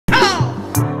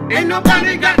Ain't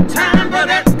nobody got time for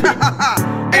that.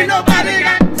 Ain't nobody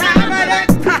got time for that.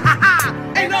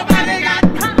 Ain't nobody got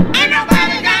time. Ain't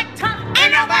nobody got time.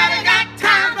 Ain't nobody got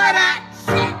time for that.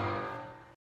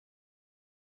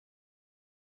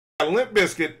 Limp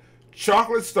Bizkit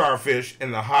Chocolate Starfish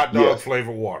and the Hotdog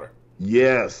Flavored Water.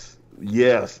 Yes.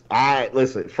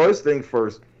 Listen, first thing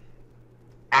first,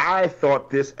 I thought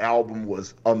this album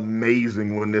was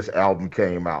amazing when this album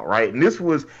came out, right? And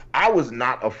I was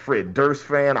not a Fred Durst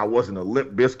fan. I wasn't a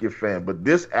Limp Bizkit fan, but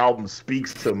this album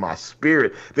speaks to my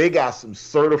spirit. They got some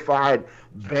certified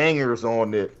bangers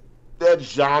on it. That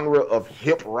genre of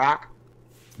hip rock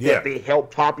that they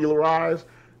helped popularize.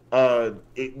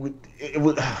 It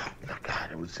was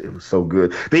so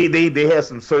good. They had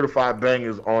some certified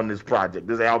bangers on this project.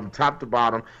 This album, top to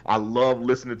bottom, I love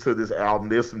listening to this album.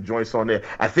 There's some joints on there.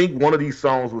 I think one of these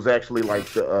songs was actually like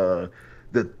the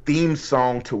theme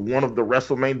song to one of the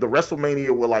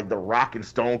WrestleMania where like The Rock and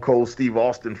Stone Cold Steve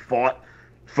Austin fought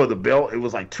for the belt. It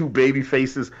was like two baby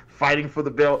faces fighting for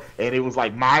the belt, and it was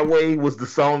like My Way was the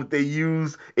song that they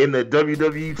used in the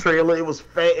WWE trailer. It was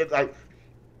like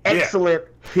excellent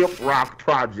hip rock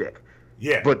project.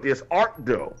 Yeah. But this art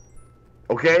though,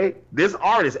 okay? This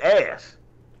art is ass.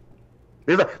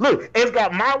 Look, it's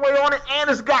got My Way on it, and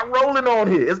it's got Rolling on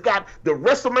here. It's got the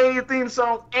WrestleMania theme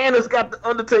song, and it's got the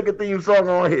Undertaker theme song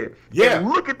on here. Yeah. And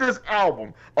look at this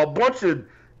album. A bunch of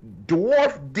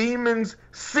dwarf demons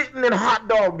sitting in hot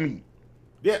dog meat.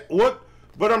 Yeah,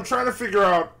 but I'm trying to figure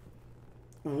out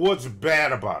what's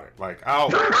bad about it. Like,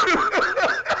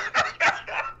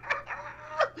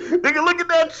 Nigga, look at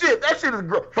that shit. That shit is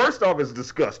gross. First off, it's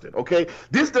disgusting, okay?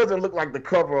 This doesn't look like the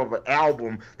cover of an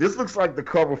album. This looks like the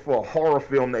cover for a horror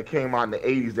film that came out in the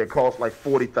 80s that cost like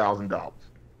 $40,000.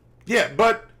 Yeah,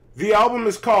 but the album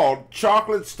is called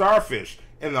Chocolate Starfish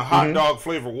and the Hotdog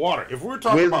Flavored Water. If we're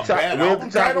talking about bad album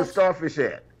where's the Chocolate Starfish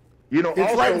at? You know,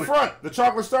 it's right in front. The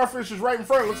Chocolate Starfish is right in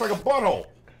front. It looks like a butthole.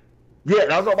 Yeah,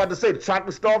 I was about to say, the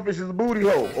Chocolate Starfish is a booty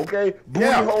hole, okay? Booty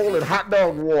hole and hot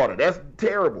dog water. That's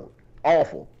terrible.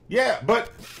 Awful. Yeah, but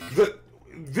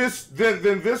this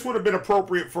would have been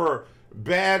appropriate for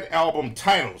bad album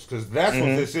titles, because that's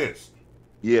what this is.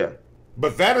 Yeah.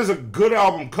 But that is a good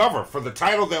album cover for the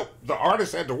title that the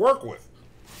artist had to work with.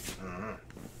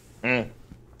 Hey,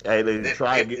 they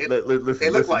try to get.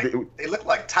 They look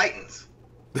like Titans.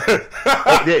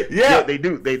 Yeah, they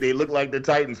do. They look like the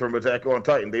Titans from Attack on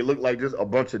Titan. They look like just a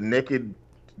bunch of naked.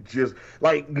 Just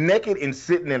like naked and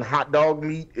sitting in hot dog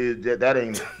meat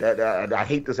I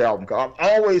hate this album cover. I've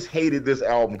always hated this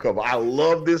album cover. I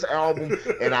love this album,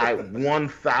 and I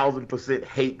 1000%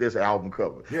 hate this album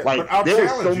cover. Yeah, like there were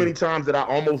so many times that I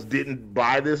almost didn't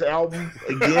buy this album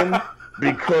again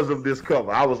because of this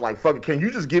cover. I was like, "Fuck it, can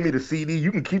you just give me the CD?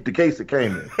 You can keep the case it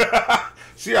came in."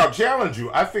 See, I'll challenge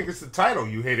you. I think it's the title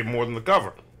you hated more than the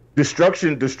cover.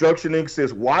 Destruction Inc.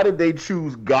 says, why did they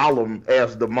choose Gollum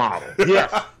as the model? Yes.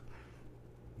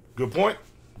 Good point.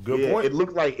 Good point. It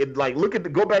looked like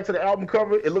go back to the album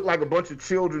cover. It looked like a bunch of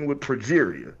children with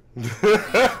progeria.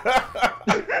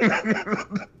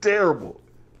 Terrible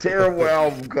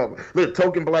album cover. Look,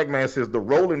 Token Black Man says the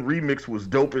Rollin' remix was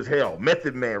dope as hell.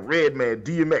 Method Man, Redman,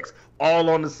 DMX, all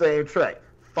on the same track.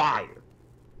 Fire.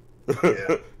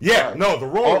 Yeah, no, the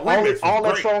Rollin' remix. All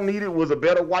that song needed was a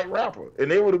better white rapper,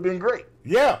 and they would have been great.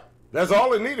 Yeah, that's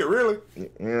all it needed, really. You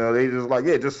know, they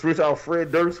just switch out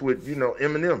Fred Durst with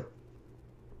Eminem.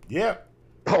 Yeah.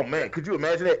 Oh man, could you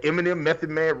imagine that? Eminem, Method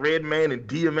Man, Redman, and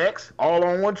DMX all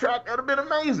on one track? That'd have been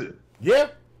amazing. Yeah,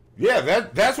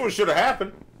 that's what should have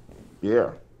happened.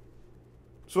 Yeah.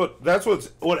 So that's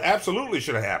what absolutely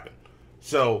should have happened.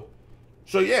 So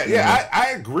yeah,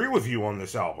 I agree with you on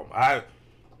this album.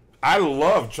 I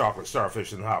love Chocolate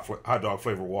Starfish and Hot Dog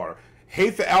Flavored Water.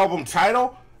 Hate the album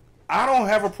title. I don't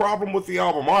have a problem with the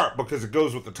album art because it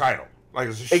goes with the title. Like,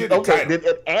 it's a shitty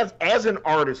title. As an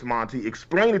artist, Monty,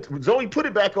 explain it. Zoe, put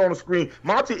it back on the screen.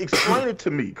 Monty, explain it to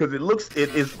me, because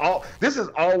this has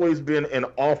always been an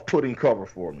off-putting cover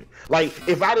for me. Like,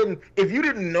 if you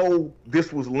didn't know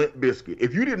this was Limp Bizkit,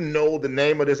 if you didn't know the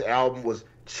name of this album was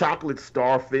Chocolate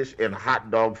Starfish and Hot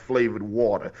Dog Flavored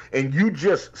Water, and you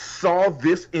just saw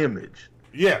this image,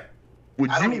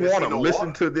 would you want to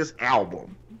listen to this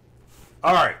album?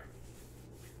 All right.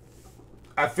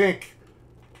 I think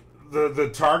the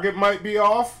target might be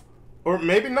off, or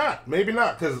maybe not,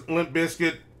 because Limp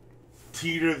Bizkit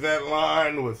teetered that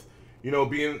line with,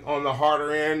 being on the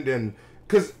harder end, and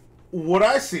because what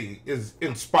I see is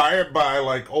inspired by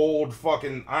like old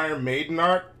fucking Iron Maiden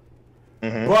art,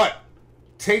 but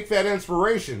take that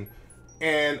inspiration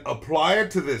and apply it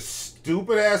to this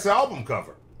stupid ass album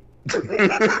cover.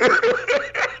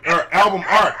 or album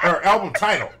art, or album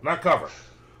title, not cover.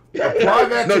 Apply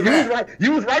that no, to you that. was right.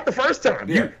 You was right the first time.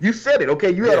 Yeah. You said it.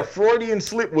 Okay, you had a Freudian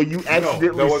slip where you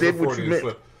accidentally said what you meant.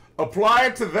 Slip. Apply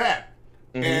it to that,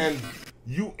 and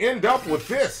you end up with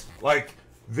this. Like,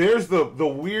 there's the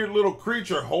weird little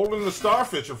creature holding the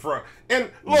starfish in front. And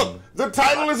look, the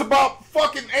title is about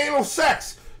fucking anal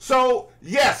sex. So,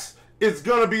 yes, it's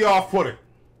going to be off-putting.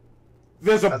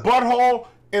 There's a butthole,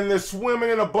 and they're swimming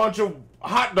in a bunch of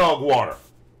hot dog water.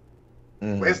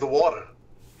 Where's the water?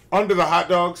 Under the hot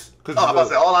dogs. Oh, I was about to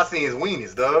say, all I see is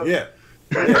weenies, dog. Yeah.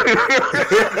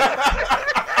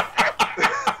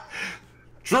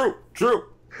 True.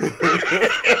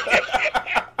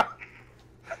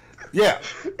 Yeah.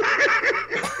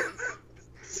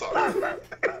 Sorry.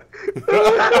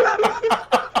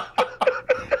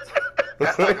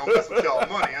 That's not gonna mess with y'all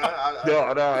money, huh? No.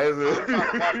 I'm trying to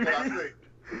watch what I say.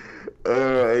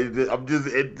 I'm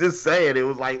just saying it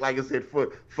was like I said,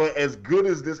 for as good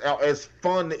as as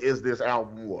fun as this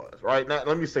album was, right? Now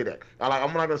let me say that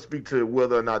I'm not gonna speak to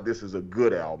whether or not this is a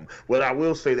good album, but I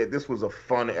will say that this was a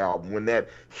fun album when that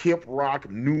hip rock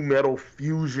nu metal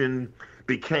fusion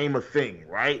became a thing,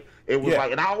 right? It was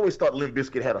and I always thought Limp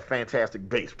Bizkit had a fantastic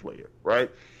bass player, right?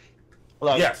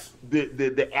 Like, yes,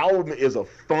 the album is a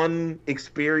fun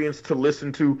experience to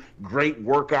listen to, great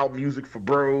workout music for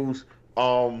bros.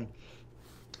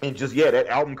 And just that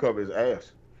album cover is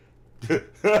ass. It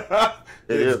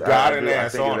is. Got an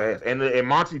ass on it. And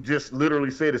Monty just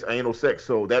literally said it's anal sex,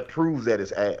 so that proves that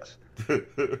it's ass.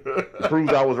 It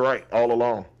proves I was right all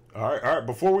along. All right.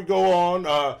 Before we go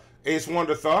on, Ace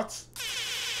Wonder thoughts?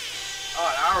 All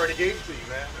right, I already gave it to you,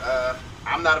 man.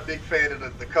 I'm not a big fan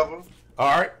of the cover.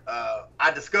 All right. I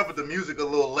discovered the music a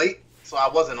little late, so I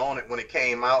wasn't on it when it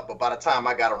came out. But by the time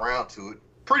I got around to it,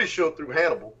 pretty sure through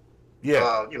Hannibal. Yeah.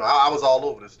 I was all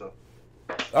over this stuff.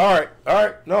 All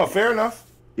right. No, fair enough.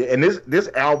 Yeah, and this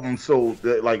album sold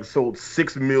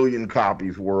 6 million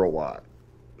copies worldwide.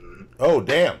 Oh,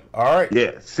 damn. All right.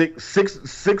 Yeah,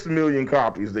 6 million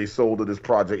copies they sold of this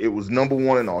project. It was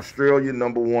 #1 in Australia,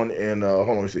 #1 in hold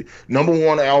on, let me see.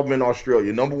 #1 album in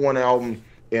Australia, #1 album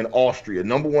in Austria,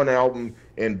 #1 album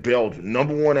in Belgium,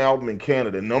 #1 album in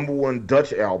Canada, #1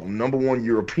 Dutch album, #1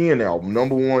 European album,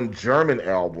 #1 German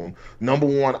album,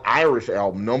 #1 Irish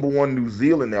album, #1 New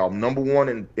Zealand album,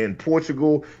 #1 in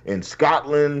Portugal, in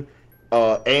Scotland,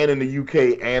 and in the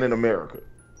UK and in America.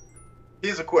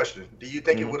 Here's a question: do you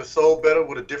think it would have sold better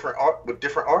with different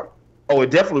art? Oh, it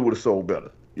definitely would have sold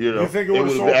better. You know, you think it would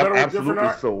have sold better with different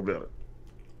art? Sold better.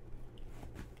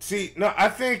 See, no, I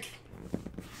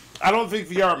don't think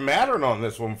the art mattered on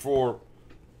this one for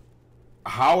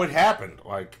how it happened.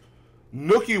 Like,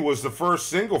 Nookie was the first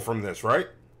single from this, right?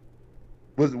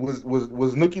 Was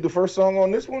Nookie the first song on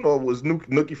this one, or was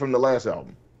Nookie from the last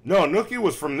album? No, Nookie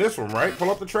was from this one, right? Pull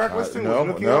up the track listing. Was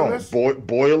Nookie on this?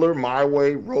 Boiler, My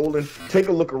Way, Rollin', Take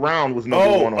a Look Around was #1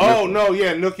 on this one. No,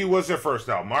 yeah, Nookie was their first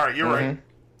album. All right, you're right.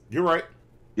 You're right.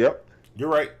 Yep. You're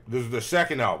right. This is the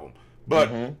second album. But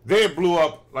they blew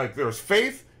up, like, there was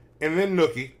Faith and then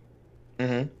Nookie.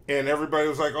 And everybody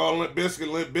was like, oh, Limp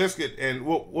Bizkit. And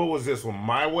what was this one?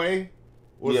 My Way?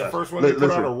 Was the first one they put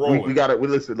out, a Rollin'? We got it. We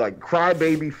listed like Cry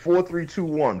Baby, 4 3 2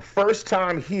 1. First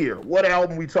time here. What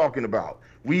album we talking about?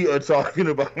 We are talking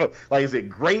about, like I said,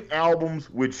 great albums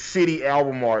with shitty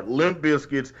album art. Limp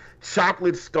Bizkit's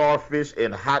Chocolate Starfish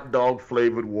and Hotdog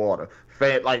Flavored Water.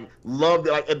 Loved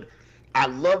it. Like, I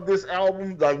love this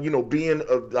album, being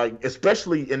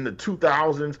especially in the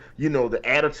 2000s, the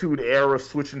Attitude Era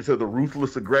switching to the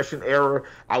Ruthless Aggression era.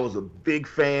 I was a big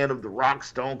fan of The Rock,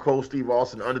 Stone Cold Steve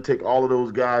Austin, Undertaker, all of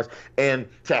those guys. And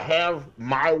to have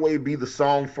My Way be the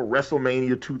song for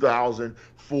WrestleMania 2000,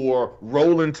 for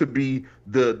Rollin' to be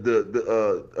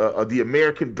the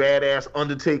American Badass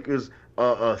Undertaker's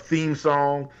theme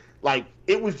song, like,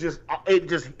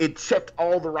 it checked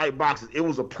all the right boxes. It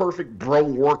was a perfect bro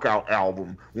workout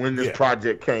album when this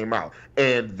project came out.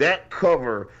 And that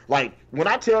cover, like, when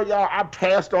I tell y'all I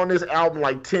passed on this album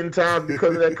like 10 times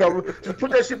because of that cover, just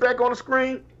put that shit back on the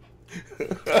screen.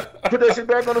 Put that shit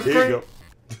back on the screen.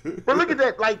 But look at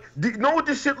that. Like, do you know what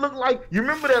this shit looked like? You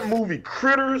remember that movie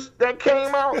Critters that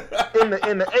came out in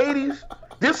the 80s?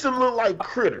 This should look like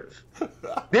Critters.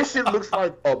 This shit looks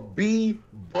like a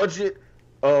B-budget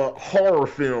horror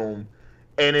film,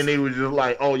 and then they were just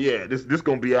like, oh yeah, this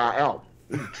gonna be our album.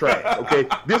 This is trash. Okay,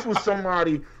 this was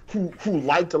somebody who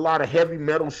liked a lot of heavy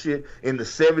metal shit in the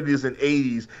 70s and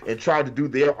 80s and tried to do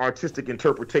their artistic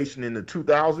interpretation in the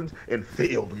 2000s and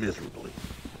failed miserably.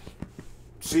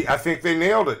 See, I think they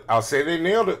nailed it. I'll say they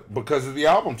nailed it because of the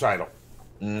album title.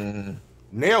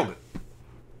 Nailed it.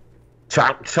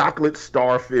 Chocolate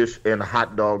Starfish and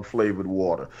Hotdog Flavored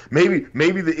Water. Maybe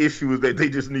the issue is that they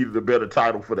just needed a better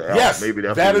title for the album. Yes, maybe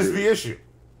that's that is the issue.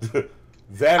 That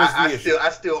is the issue. I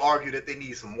still argue that they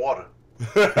need some water.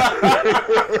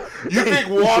 You think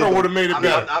water would have made it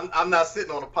better? I'm not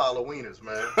sitting on a pile of wieners,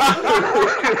 man.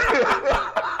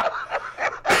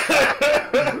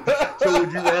 So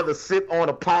would you rather sit on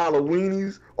a pile of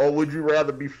weenies, or would you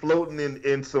rather be floating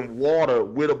in some water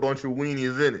with a bunch of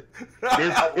weenies in it?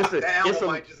 The album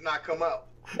might just not come out.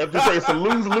 It's a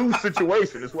lose-lose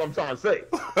situation. Is what I'm trying to say.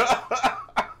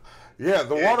 Yeah,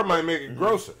 the water might make it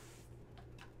grosser.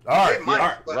 All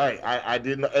right. I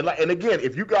didn't. And again,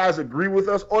 if you guys agree with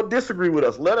us or disagree with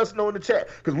us, let us know in the chat,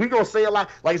 because we're gonna say a lot.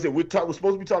 Like I said, we're supposed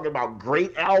to be talking about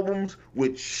great albums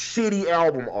with shitty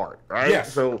album art, right?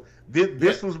 Yes. So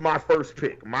this was my first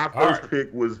pick. My first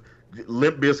pick was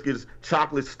Limp Bizkit's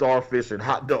Chocolate Starfish and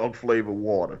Hotdog Flavored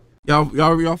Water.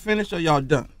 Y'all finished or y'all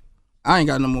done? I ain't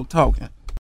got no more talking.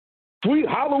 Sweet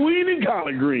Halloween and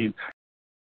collard greens.